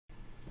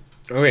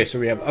Okay, so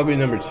we have ugly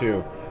number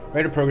 2.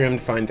 Write a program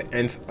to find the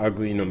nth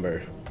ugly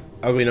number.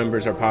 Ugly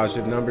numbers are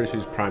positive numbers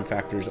whose prime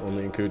factors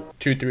only include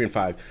 2, 3, and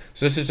 5.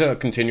 So this is a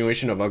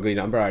continuation of ugly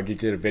number. I already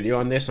did a video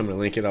on this. I'm going to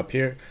link it up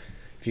here.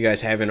 If you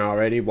guys haven't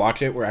already,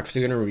 watch it. We're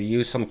actually going to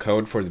reuse some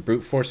code for the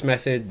brute force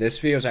method. This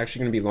video is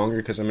actually going to be longer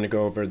because I'm going to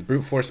go over the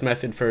brute force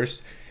method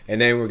first,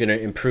 and then we're going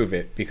to improve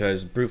it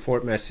because brute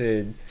force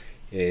method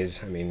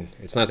is,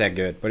 it's not that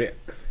good, but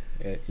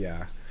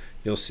yeah,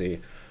 you'll see.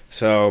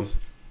 So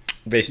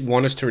they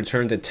want us to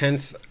return the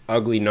 10th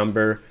ugly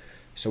number.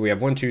 So we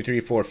have 1, 2, 3,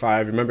 4,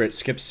 5. Remember, it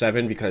skips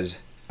 7 because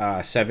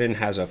 7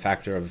 has a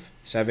factor of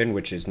 7,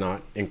 which is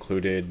not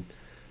included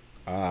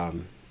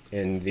in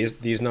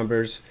these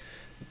numbers.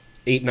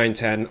 8, 9,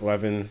 10,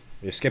 11.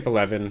 They skip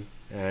 11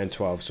 and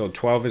 12. So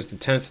 12 is the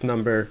 10th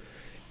number,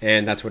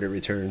 and that's what it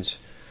returns.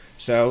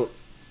 So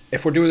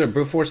if we're doing the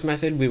brute force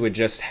method, we would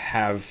do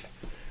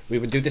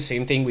the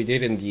same thing we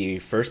did in the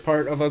first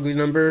part of ugly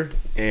number,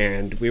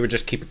 and we would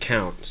just keep a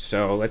count.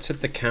 So let's set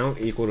the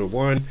count equal to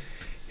 1,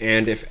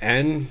 and if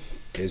n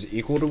is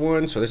equal to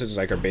 1, so this is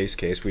like our base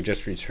case, we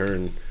just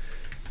return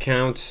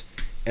count,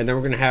 and then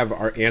we're going to have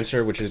our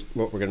answer, which is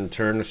what we're going to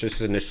return. Let's just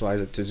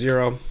initialize it to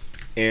 0.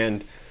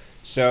 And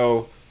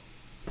so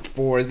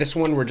for this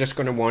one, we're just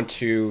going to want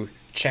to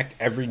check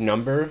every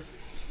number,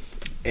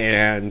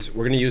 and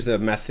we're going to use the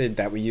method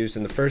that we used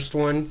in the first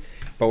one,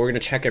 but we're going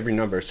to check every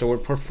number. So we're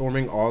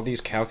performing all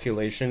these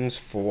calculations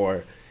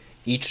for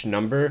each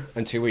number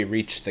until we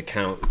reach the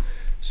count.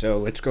 So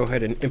let's go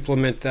ahead and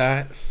implement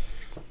that.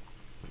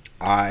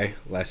 I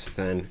less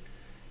than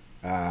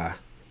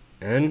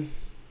n.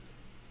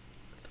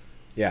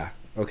 Yeah,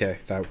 okay,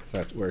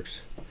 that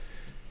works.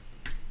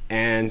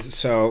 And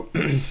so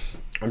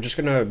I'm just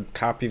gonna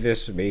copy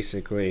this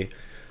basically.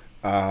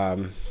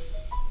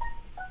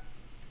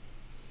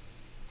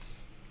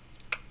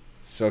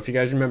 So if you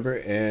guys remember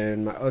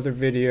in my other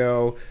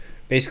video,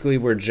 basically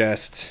we're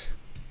just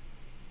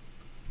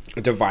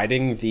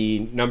dividing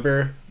the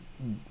number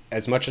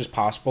as much as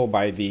possible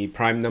by the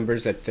prime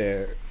numbers that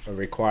they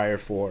require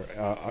for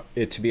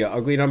it to be an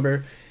ugly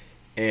number.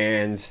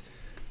 And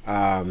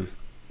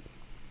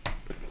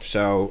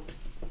so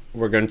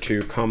we're going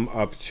to come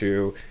up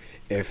to,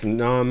 if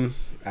num,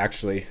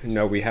 actually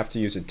no, we have to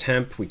use a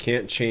temp. We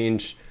can't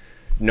change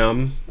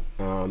num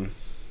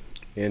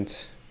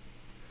int,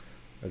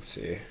 let's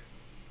see,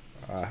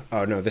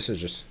 oh no, this is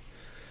just,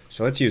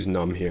 so let's use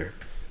num here.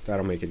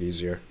 That'll make it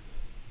easier.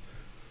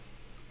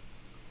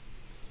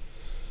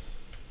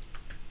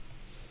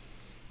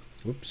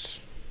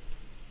 Oops.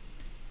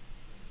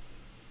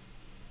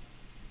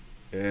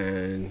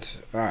 And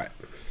all right,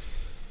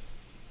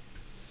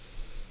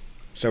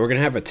 so we're gonna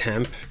have a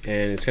temp,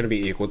 and it's gonna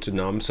be equal to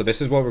num. So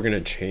this is what we're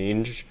gonna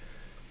change,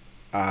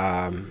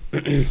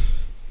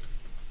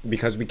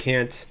 because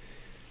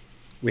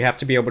we have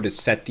to be able to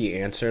set the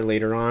answer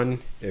later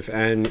on if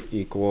n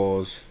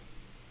equals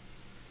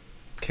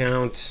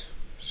count.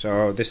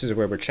 So this is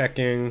where we're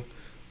checking.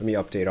 Let me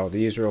update all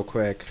these real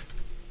quick.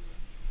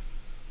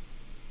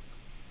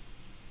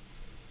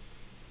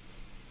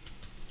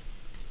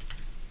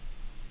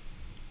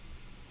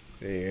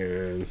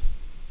 And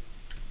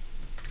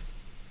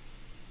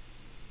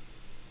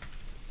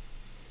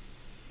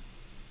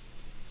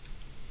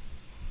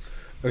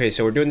okay,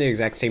 so we're doing the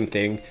exact same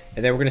thing,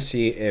 and then we're gonna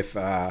see if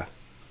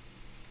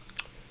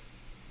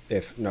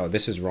no,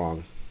 this is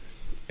wrong.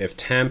 If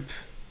temp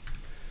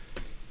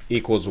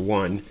equals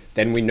 1,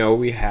 then we know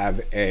we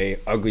have a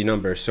ugly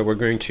number. So we're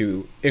going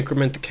to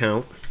increment the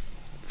count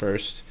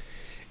first,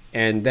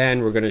 and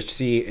then we're going to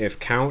see if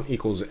count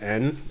equals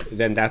n,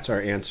 then that's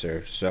our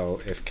answer. So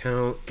if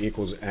count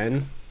equals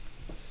n,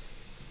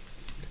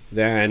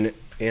 then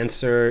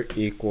answer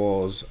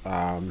equals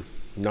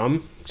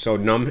num. So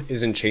num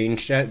isn't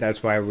changed yet.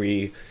 That's why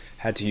we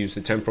had to use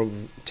the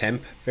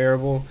temp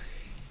variable.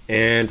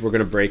 And we're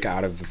going to break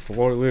out of the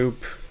for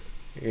loop.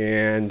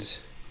 And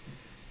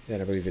then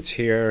I believe it's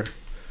here.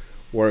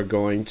 We're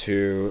going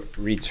to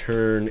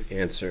return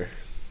answer.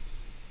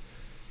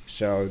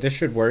 So this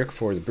should work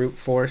for the brute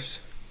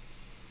force.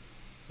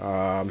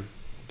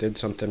 Did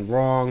something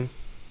wrong.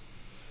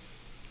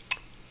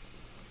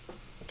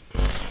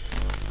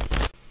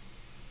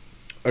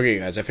 Okay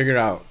guys, I figured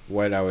out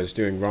what I was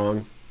doing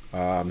wrong.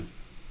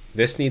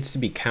 This needs to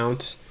be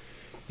count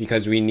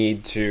because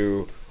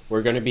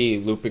we're going to be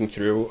looping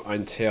through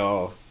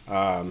until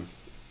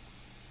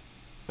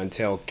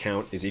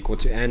count is equal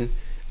to n.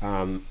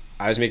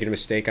 I was making a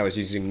mistake. I was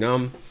using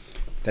num.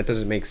 That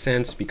doesn't make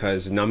sense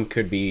because num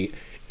could be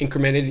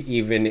incremented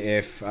even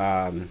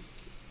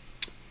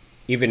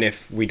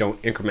if we don't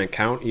increment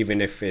count,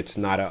 even if it's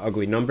not an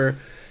ugly number.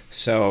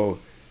 So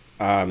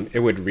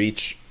it would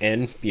reach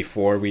n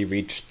before we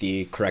reach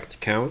the correct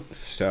count.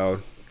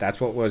 So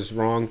that's what was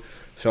wrong.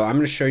 So I'm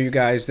going to show you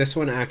guys. This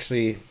one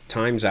actually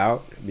times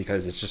out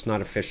because it's just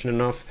not efficient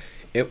enough.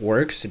 It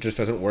works, it just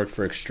doesn't work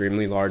for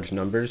extremely large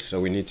numbers, so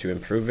we need to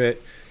improve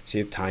it. See,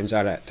 it times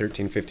out at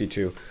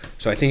 1352.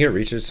 So I think it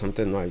reaches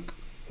something like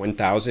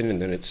 1000 and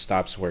then it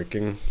stops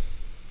working.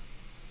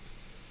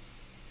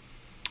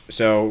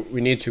 So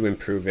we need to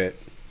improve it.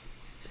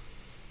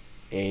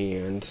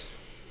 And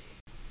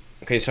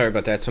okay, sorry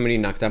about that. Somebody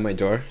knocked on my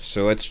door.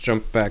 So let's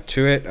jump back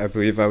to it. I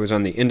believe I was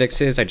on the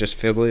indexes. I just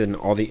filled in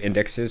all the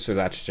indexes, so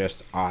that's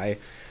just I.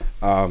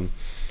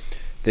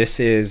 This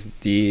is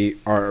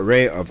our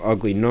array of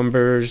ugly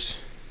numbers.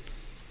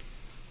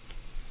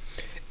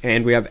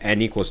 And we have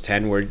n equals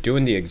 10. We're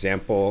doing the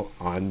example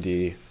in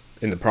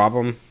the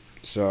problem.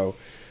 So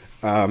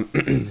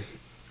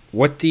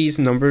what these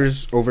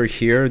numbers over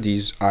here,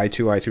 these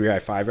I2, I3,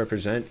 I5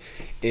 represent,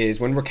 is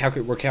when we're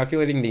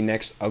calculating the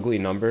next ugly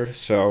number.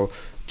 So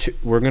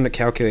we're going to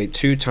calculate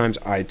 2 times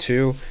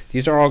I2.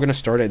 These are all going to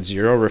start at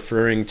 0,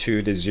 referring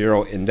to the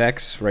 0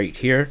 index right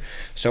here.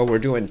 So we're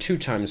doing 2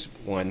 times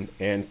 1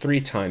 and 3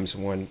 times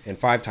 1 and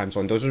 5 times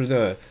 1. Those are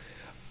the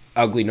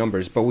ugly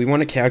numbers, but we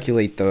want to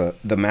calculate the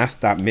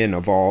math.min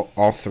of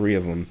all 3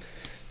 of them.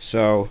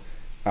 So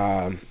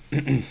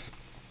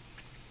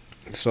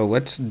so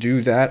let's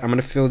do that. I'm going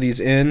to fill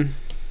these in,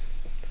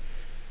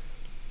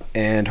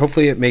 and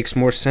hopefully it makes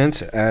more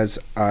sense as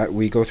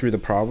we go through the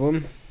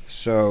problem.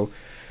 So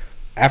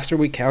after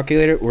we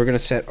calculate it, we're going to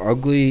set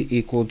ugly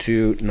equal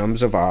to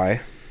nums of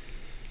I,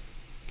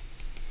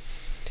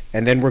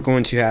 and then we're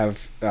going to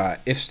have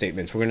if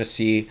statements. We're going to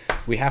see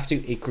we have to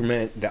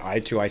increment the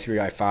I2,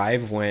 I3,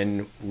 I5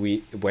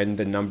 when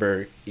the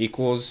number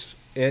equals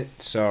it.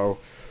 So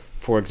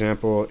for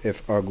example,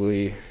 if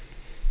ugly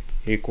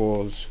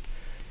equals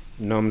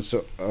nums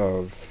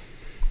of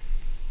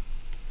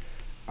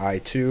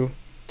I2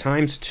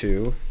 times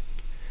 2,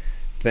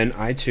 then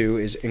I2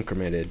 is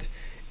incremented,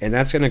 and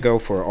that's going to go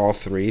for all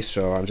 3.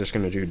 So I'm just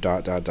going to do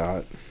dot dot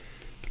dot.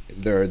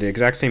 They're the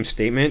exact same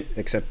statement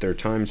except they're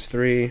times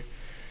 3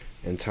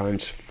 and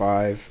times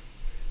 5.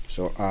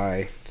 So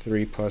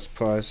I3 plus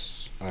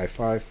plus,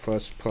 I5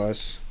 plus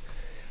plus.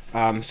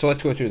 So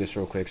let's go through this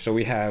real quick. So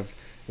we have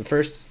the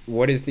first,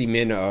 what is the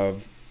min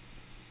of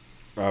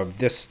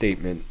this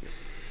statement?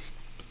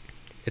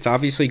 It's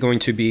obviously going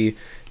to be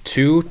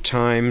 2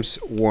 times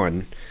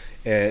 1.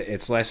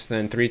 It's less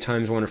than 3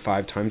 times 1 or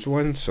 5 times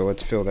 1. So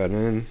let's fill that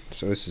in.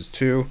 So this is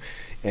 2.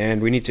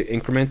 And we need to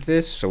increment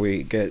this. So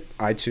we get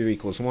I2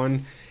 equals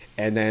 1.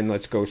 And then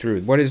let's go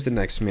through. What is the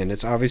next min?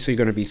 It's obviously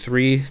going to be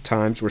 3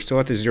 times. We're still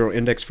at the 0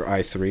 index for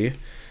I3.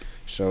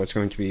 So it's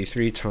going to be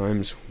 3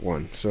 times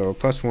 1. So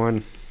plus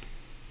 1.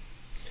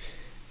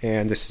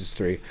 And this is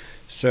 3.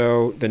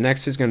 So the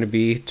next is going to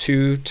be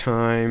 2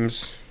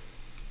 times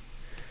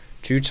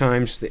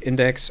the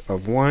index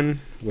of 1,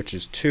 which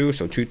is 2.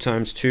 So 2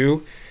 times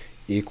 2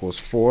 equals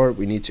 4.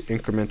 We need to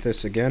increment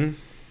this again.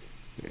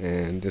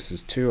 And this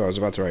is 2. I was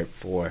about to write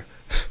 4.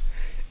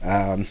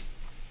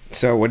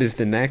 So what is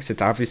the next?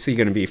 It's obviously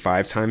going to be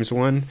 5 times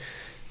 1.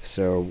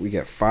 So we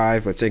get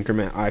 5. Let's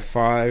increment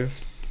I5.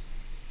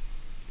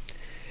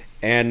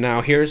 And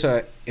now here's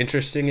an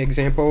interesting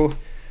example.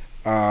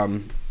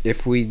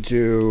 If we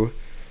do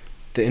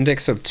the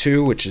index of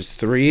 2, which is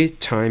 3,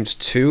 times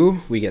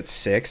 2, we get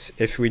 6.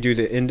 If we do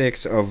the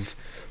index of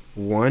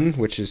 1,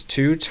 which is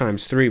 2,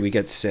 times 3, we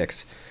get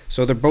 6.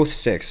 So they're both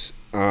 6.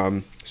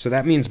 So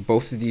that means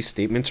both of these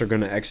statements are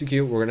going to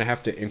execute. We're going to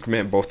have to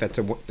increment both at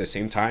the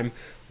same time.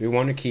 We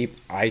want to keep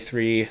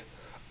I3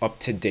 up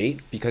to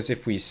date, because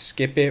if we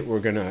skip it, we're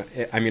going to,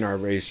 our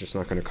array is just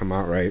not going to come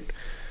out right.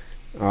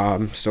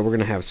 So we're going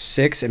to have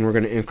 6, and we're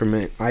going to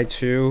increment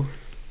I2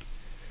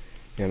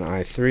 and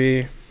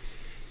I3.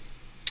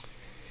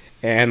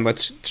 And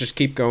let's just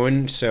keep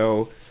going.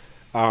 So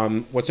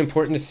what's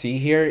important to see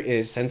here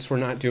is, since we're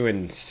not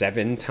doing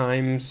 7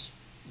 times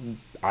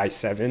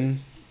I7,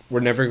 we're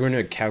never going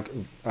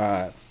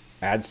to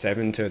add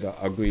 7 to the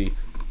ugly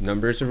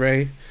numbers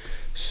array.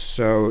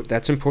 So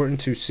that's important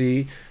to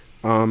see.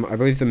 I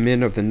believe the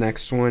min of the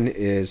next one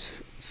is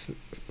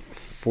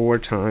 4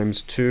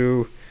 times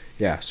 2.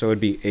 Yeah, so it'd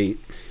be 8.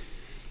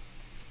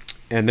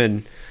 And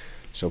then,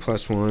 so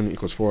plus 1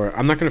 equals 4.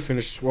 I'm not going to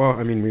finish, well,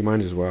 we might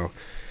as well.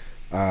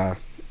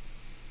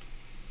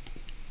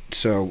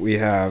 So we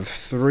have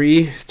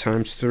 3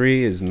 times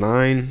 3 is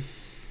 9.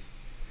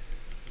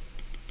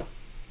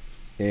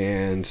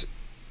 And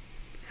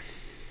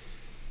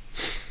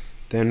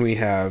then we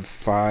have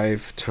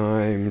 5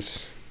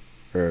 times,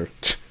 I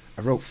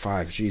wrote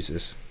 5,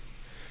 Jesus.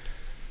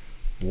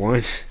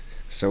 1.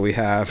 So we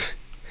have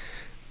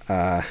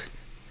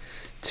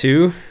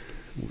 2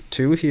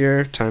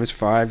 here times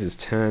 5 is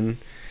 10.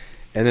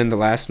 And then the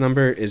last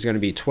number is going to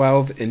be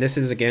 12. And this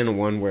is again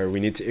one where we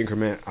need to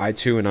increment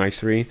I2 and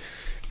I3,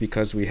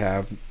 because we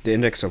have the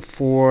index of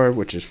 4,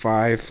 which is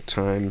 5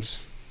 times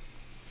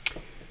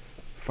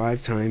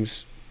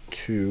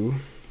 2.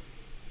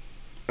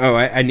 Oh,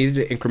 I needed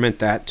to increment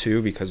that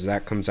too, because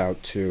that comes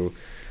out to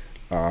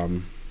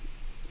 10.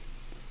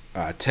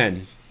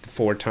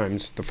 4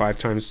 times the 5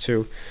 times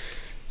 2.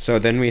 So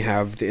then we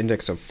have the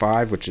index of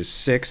 5, which is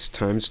 6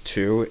 times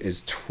 2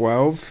 is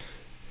 12.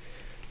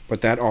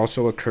 But that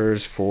also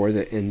occurs for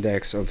the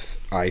index of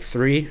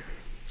I3.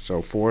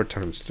 So 4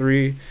 times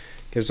 3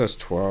 gives us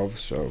 12.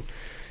 So,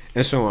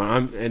 and so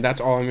on. And that's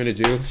all I'm going to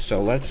do.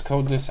 So let's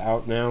code this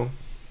out now.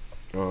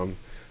 I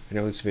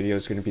know this video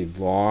is going to be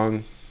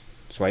long,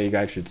 That's why you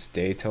guys should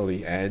stay till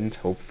the end,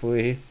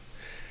 hopefully.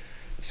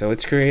 So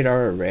let's create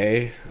our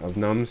array of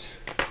nums.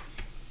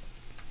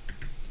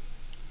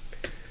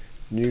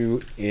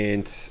 New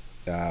int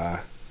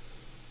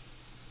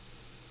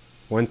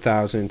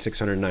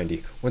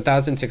 1690.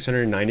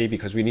 1690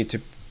 because we need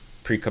to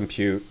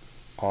pre-compute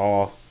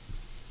all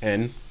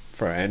n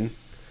for n.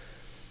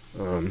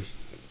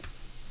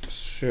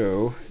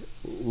 So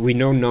we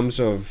know nums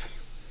of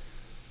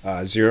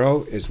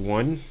 0 is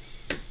 1.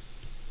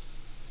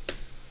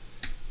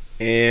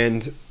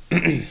 And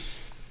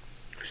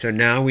so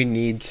now we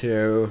need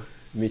to,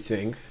 let me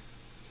think.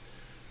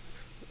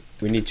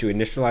 We need to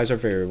initialize our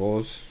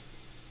variables.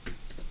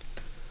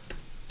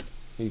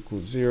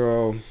 Equals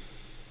 0.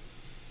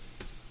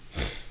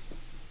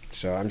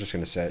 So I'm just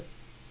going to set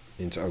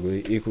int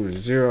ugly equals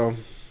 0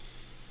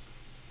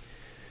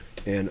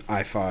 and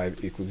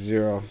I5 equals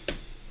 0.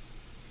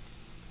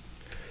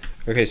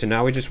 Okay, so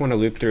now we just want to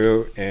loop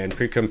through and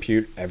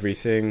pre-compute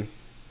everything.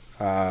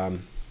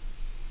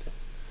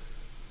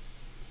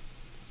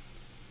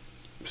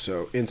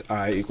 So int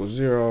I equals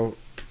 0,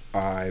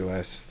 I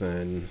less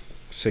than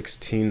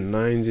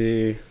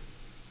 1690,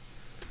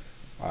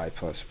 I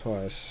plus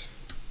plus.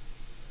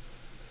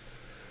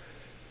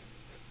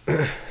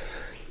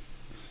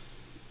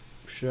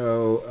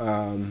 Show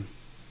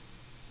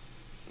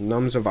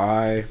nums of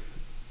I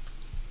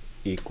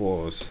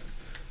equals,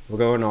 we're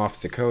going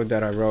off the code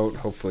that I wrote,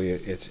 hopefully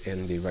it's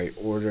in the right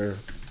order,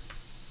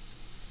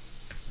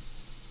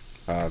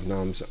 of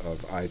nums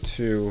of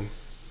I2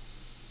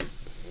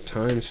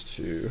 times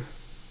 2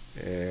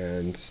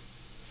 and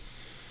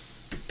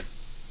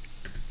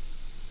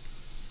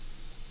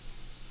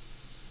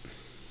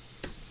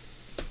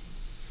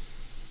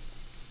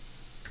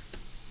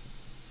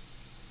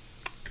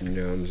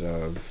nums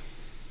of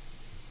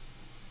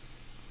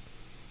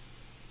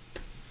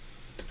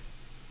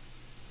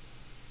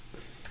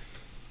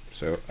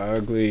so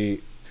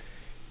ugly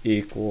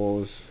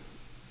equals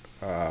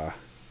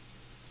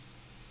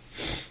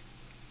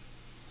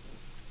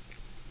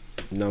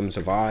nums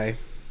of I.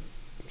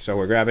 So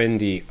we're grabbing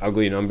the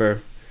ugly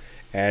number,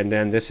 and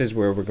then this is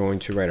where we're going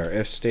to write our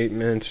if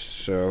statement.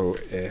 So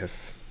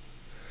if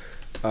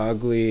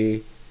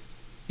ugly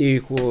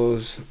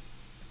equals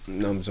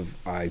nums of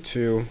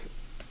I2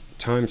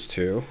 times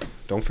 2,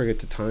 don't forget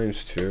the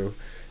times 2,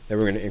 then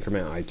we're going to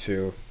increment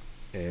I2,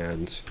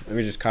 and let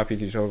me just copy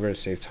these over to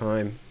save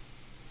time.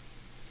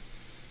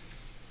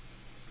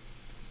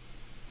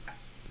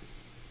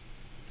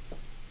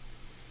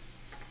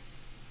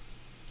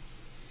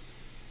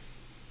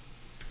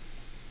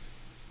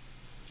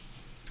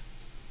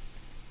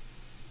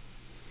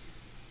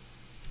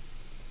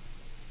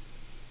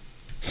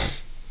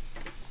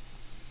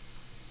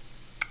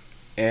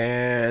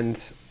 And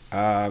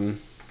I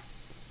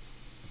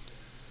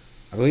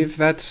believe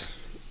that's,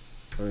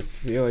 I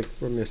feel like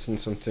we're missing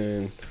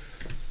something.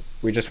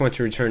 We just want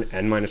to return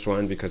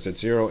n-1 because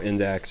it's 0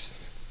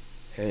 indexed.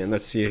 And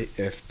let's see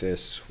if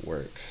this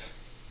works.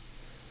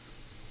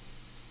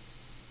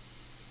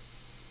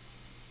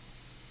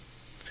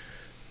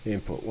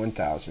 Input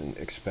 1000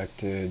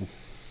 expected.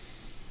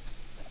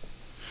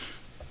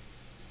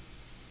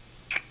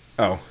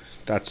 Oh,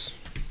 that's,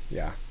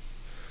 yeah.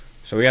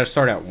 So we got to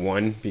start at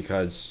 1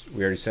 because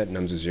we already set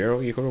nums of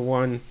 0 equal to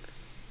 1.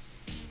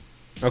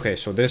 Okay,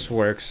 so this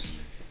works.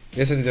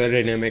 This is the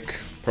dynamic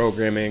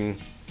programming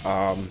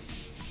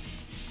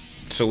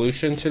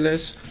solution to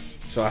this.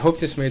 So I hope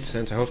this made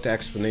sense. I hope the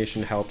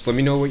explanation helped. Let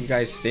me know what you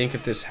guys think,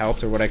 if this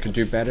helped or what I could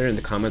do better in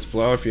the comments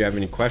below. If you have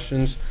any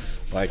questions,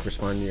 like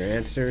respond to your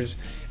answers,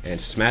 and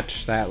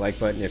smash that like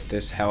button if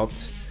this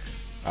helped.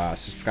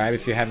 Subscribe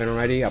if you haven't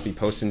already. I'll be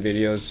posting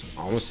videos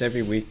almost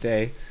every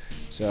weekday.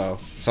 So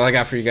that's all I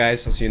got for you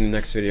guys. I'll see you in the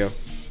next video.